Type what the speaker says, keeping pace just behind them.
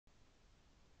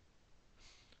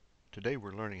Today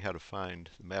we're learning how to find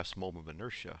the mass moment of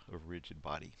inertia of a rigid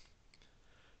body.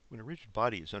 When a rigid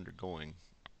body is undergoing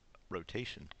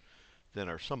rotation, then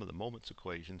our sum of the moments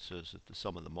equation says that the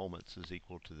sum of the moments is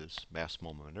equal to this mass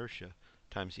moment of inertia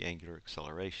times the angular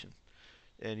acceleration.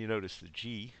 And you notice the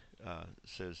g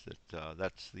says that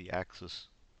that's the axis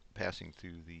passing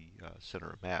through the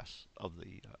center of mass of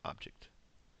the object.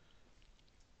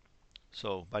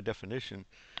 So by definition,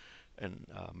 and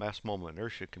mass moment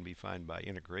inertia can be defined by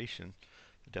integration.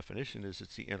 The definition is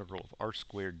it's the integral of r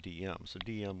squared dm. So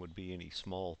dm would be any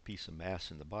small piece of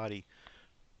mass in the body.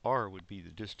 R would be the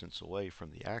distance away from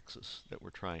the axis that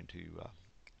we're trying to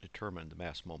determine the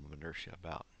mass moment of inertia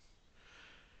about.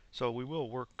 So we will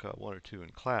work one or two in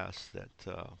class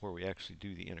where we actually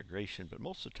do the integration, but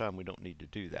most of the time we don't need to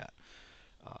do that.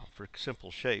 For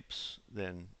simple shapes,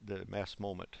 then the mass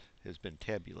moment has been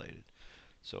tabulated.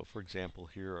 So for example,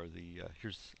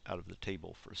 here's out of the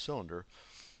table for a cylinder.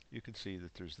 You can see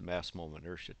that there's the mass moment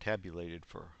inertia tabulated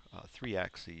for 3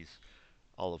 axes,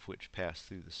 all of which pass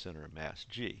through the center of mass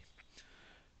g.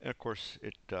 And of course,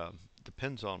 it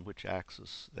depends on which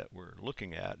axis that we're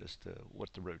looking at as to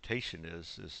what the rotation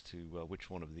is as to which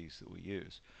one of these that we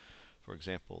use. For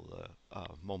example, the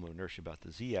moment of inertia about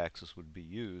the z-axis would be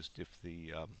used if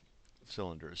the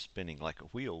cylinder is spinning like a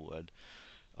wheel would.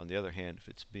 On the other hand, if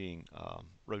it's being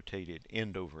rotated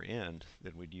end over end,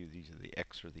 then we'd use either the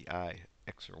x or the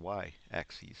x or y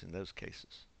axes in those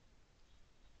cases.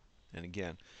 And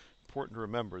again, important to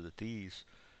remember that these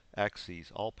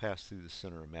axes all pass through the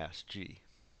center of mass g.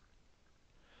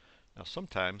 Now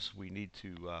sometimes we need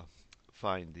to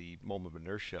find the moment of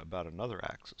inertia about another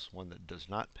axis, one that does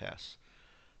not pass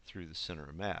through the center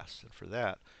of mass. And for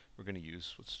that, we're going to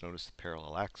use what's known as the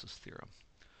parallel axis theorem.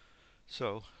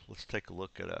 So let's take a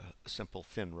look at a simple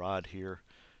thin rod here.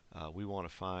 We want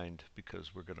to find,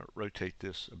 because we're going to rotate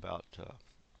this about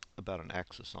an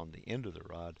axis on the end of the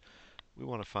rod, we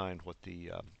want to find what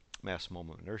the mass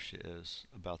moment of inertia is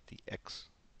about the x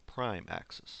prime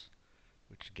axis,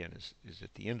 which again is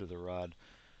at the end of the rod,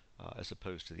 as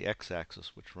opposed to the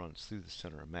x-axis, which runs through the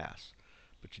center of mass.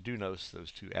 But you do notice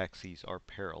those two axes are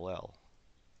parallel.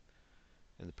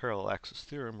 And the parallel axis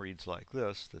theorem reads like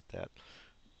this, that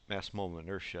mass moment of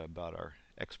inertia about our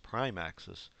x prime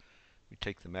axis, we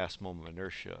take the mass moment of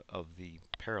inertia of the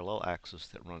parallel axis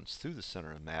that runs through the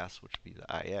center of mass, which would be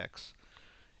the ix,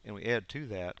 and we add to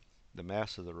that the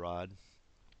mass of the rod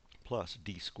plus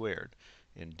d squared,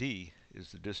 and d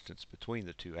is the distance between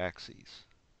the two axes.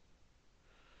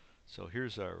 So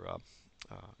here's our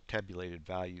tabulated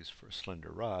values for a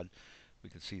slender rod. We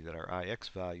can see that our ix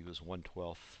value is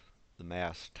 1/12 the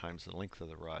mass times the length of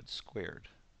the rod squared.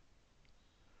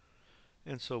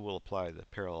 And so we'll apply the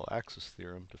parallel axis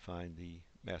theorem to find the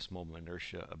mass moment of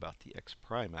inertia about the x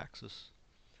prime axis.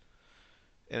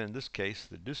 And in this case,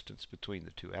 the distance between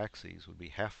the two axes would be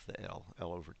half the L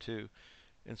over 2.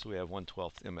 And so we have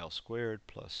 1/12 ml squared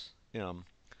plus m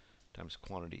times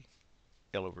quantity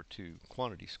L over 2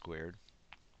 quantity squared,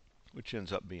 which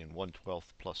ends up being 1/12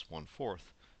 plus 1/4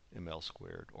 ml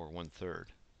squared, or 1/3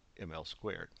 ml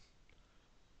squared.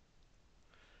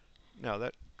 Now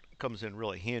that comes in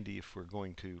really handy if we're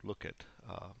going to look at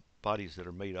bodies that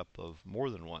are made up of more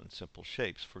than one simple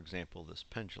shapes. For example, this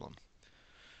pendulum.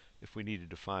 If we needed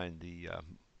to find the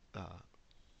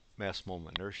mass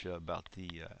moment inertia about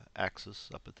the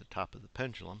axis up at the top of the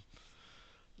pendulum,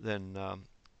 then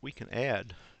we can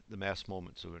add the mass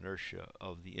moments of inertia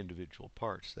of the individual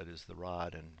parts, that is the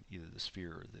rod and either the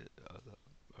sphere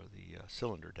or the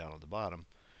cylinder down at the bottom.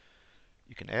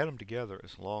 You can add them together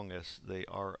as long as they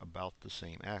are about the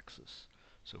same axis.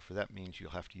 So for that means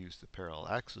you'll have to use the parallel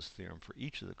axis theorem for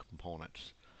each of the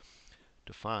components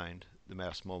to find the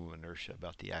mass moment of inertia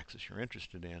about the axis you're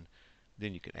interested in.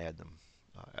 Then you can add them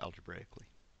algebraically.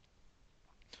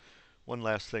 One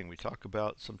last thing we talk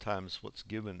about, sometimes what's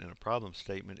given in a problem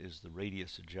statement is the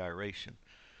radius of gyration.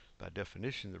 By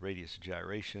definition, the radius of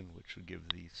gyration, which would give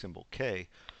the symbol k,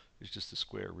 is just the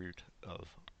square root of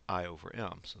I over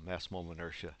m, so mass moment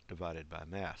inertia divided by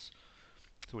mass.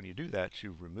 So when you do that,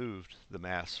 you've removed the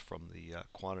mass from the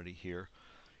quantity here,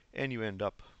 and you end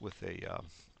up with a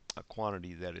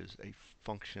quantity that is a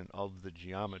function of the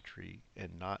geometry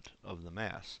and not of the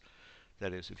mass.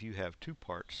 That is, if you have two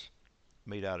parts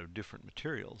made out of different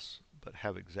materials but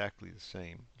have exactly the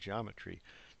same geometry,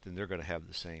 then they're going to have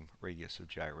the same radius of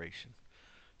gyration.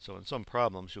 So in some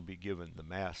problems you'll be given the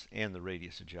mass and the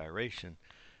radius of gyration,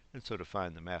 and so to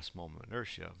find the mass moment of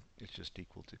inertia, it's just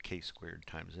equal to k squared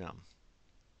times m.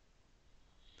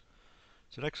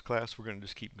 So next class we're going to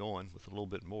just keep going with a little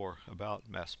bit more about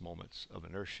mass moments of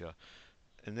inertia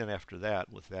And then after that,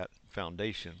 with that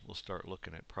foundation, we'll start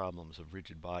looking at problems of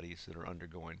rigid bodies that are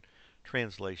undergoing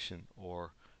translation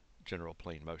or general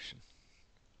plane motion.